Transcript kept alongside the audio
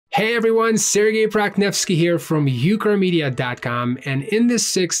Hey everyone, Sergei Prokhnevskiy here from ucramedia.com, and in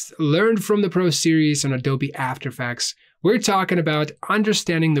this 6th Learn from the Pro series on Adobe After Effects, we're talking about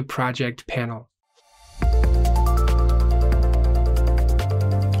understanding the project panel.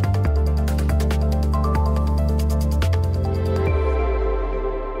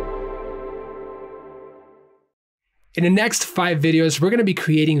 In the next 5 videos, we're going to be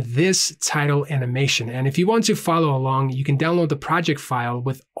creating this title animation. And if you want to follow along, you can download the project file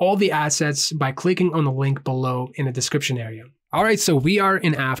with all the assets by clicking on the link below in the description area. All right, so we are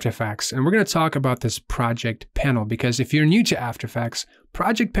in After Effects, and we're going to talk about this project panel because if you're new to After Effects,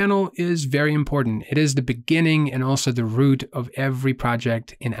 project panel is very important. It is the beginning and also the root of every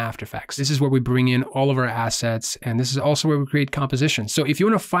project in After Effects. This is where we bring in all of our assets, and this is also where we create compositions. So if you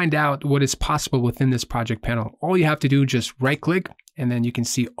want to find out what is possible within this project panel, all you have to do is just right-click, and then you can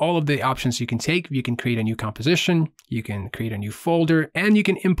see all of the options you can take. You can create a new composition, you can create a new folder, and you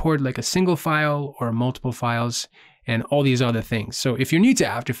can import like a single file or multiple files, and all these other things. So if you're new to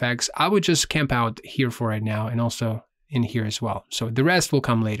After Effects, I would just camp out here for right now and also in here as well. So the rest will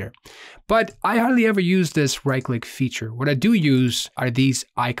come later. But I hardly ever use this right-click feature. What I do use are these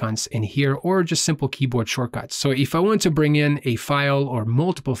icons in here or just simple keyboard shortcuts. So if I want to bring in a file or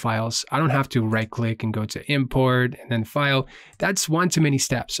multiple files, I don't have to right-click and go to import and then file. That's one too many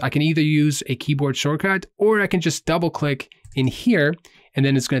steps. I can either use a keyboard shortcut or I can just double-click in here, and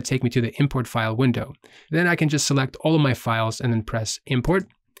then it's going to take me to the import file window. Then I can just select all of my files and then press import.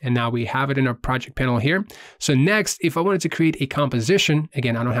 And now we have it in our project panel here. So next, if I wanted to create a composition,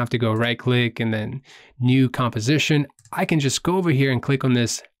 again, I don't have to go right click and then new composition. I can just go over here and click on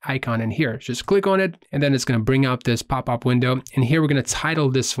this icon in here. Just click on it, and then it's going to bring up this pop-up window. And here we're going to title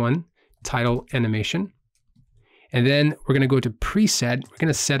this one, title animation. And then we're going to go to preset. We're going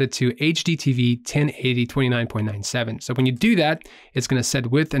to set it to HDTV 1080 29.97. So when you do that, it's going to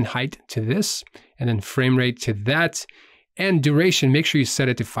set width and height to this, and then frame rate to that. And duration, make sure you set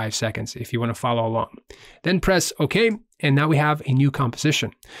it to 5 seconds if you want to follow along. Then press OK, and now we have a new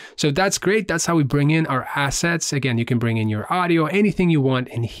composition. So that's great. That's how we bring in our assets. Again, you can bring in your audio, anything you want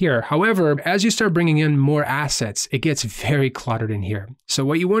in here. However, as you start bringing in more assets, it gets very cluttered in here. So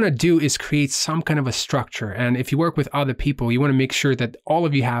what you want to do is create some kind of a structure. And if you work with other people, you want to make sure that all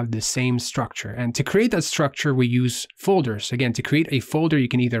of you have the same structure. And to create that structure, we use folders. Again, to create a folder, you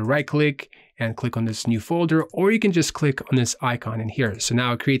can either right-click and click on this new folder, or you can just click on this icon in here. So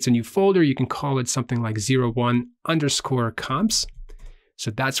now it creates a new folder. You can call it something like 01_comps.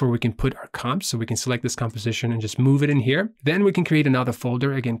 So that's where we can put our comps. So we can select this composition and just move it in here. Then we can create another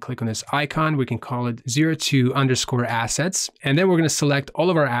folder. Again, click on this icon. We can call it 02_assets. And then we're going to select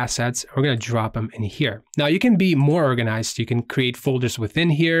all of our assets. We're going to drop them in here. Now you can be more organized. You can create folders within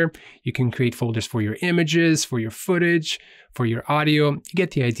here. You can create folders for your images, for your footage, for your audio. You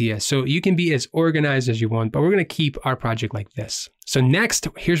get the idea. So you can be as organized as you want, but we're going to keep our project like this. So next,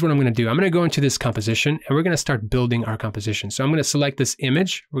 here's what I'm going to do. I'm going to go into this composition and we're going to start building our composition. So I'm going to select this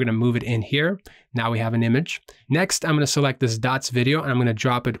image. We're going to move it in here. Now we have an image. Next, I'm going to select this dots video and I'm going to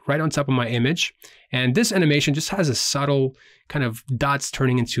drop it right on top of my image. And this animation just has a subtle kind of dots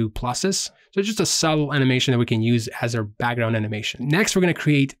turning into pluses. So it's just a subtle animation that we can use as our background animation. Next, we're going to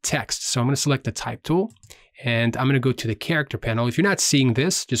create text. So I'm going to select the type tool. And I'm going to go to the character panel. If you're not seeing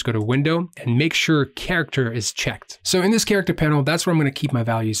this, just go to window and make sure character is checked. So in this character panel, that's where I'm going to keep my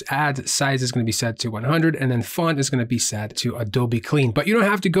values at. Size is going to be set to 100 and then font is going to be set to Adobe Clean. But you don't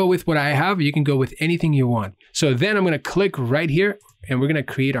have to go with what I have. You can go with anything you want. So then I'm going to click right here and we're going to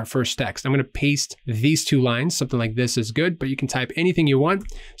create our first text. I'm going to paste these 2 lines. Something like this is good, but you can type anything you want.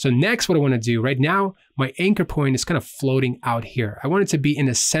 So next, what I want to do right now, my anchor point is kind of floating out here. I want it to be in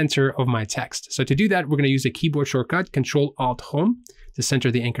the center of my text. So to do that, we're going to use a keyboard shortcut, Control-Alt-Home to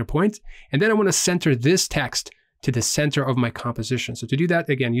center the anchor point. And then I want to center this text to the center of my composition. So to do that,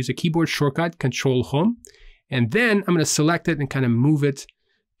 again, use a keyboard shortcut, Control-Home. And then I'm going to select it and kind of move it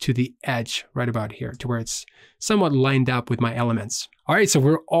to the edge right about here to where it's somewhat lined up with my elements. All right, so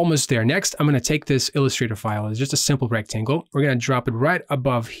we're almost there. Next, I'm going to take this Illustrator file. It's just a simple rectangle. We're going to drop it right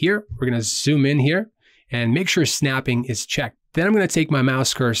above here. We're going to zoom in here and make sure snapping is checked. Then I'm going to take my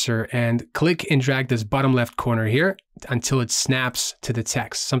mouse cursor and click and drag this bottom left corner here until it snaps to the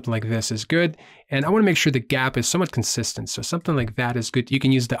text. Something like this is good. And I want to make sure the gap is somewhat consistent. So something like that is good. You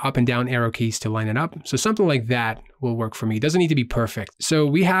can use the up and down arrow keys to line it up. So something like that will work for me. It doesn't need to be perfect. So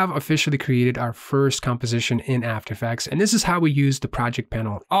we have officially created our first composition in After Effects. And this is how we use the project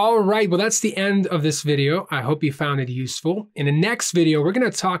panel. All right, well, that's the end of this video. I hope you found it useful. In the next video, we're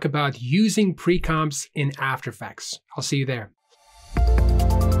going to talk about using pre-comps in After Effects. I'll see you there.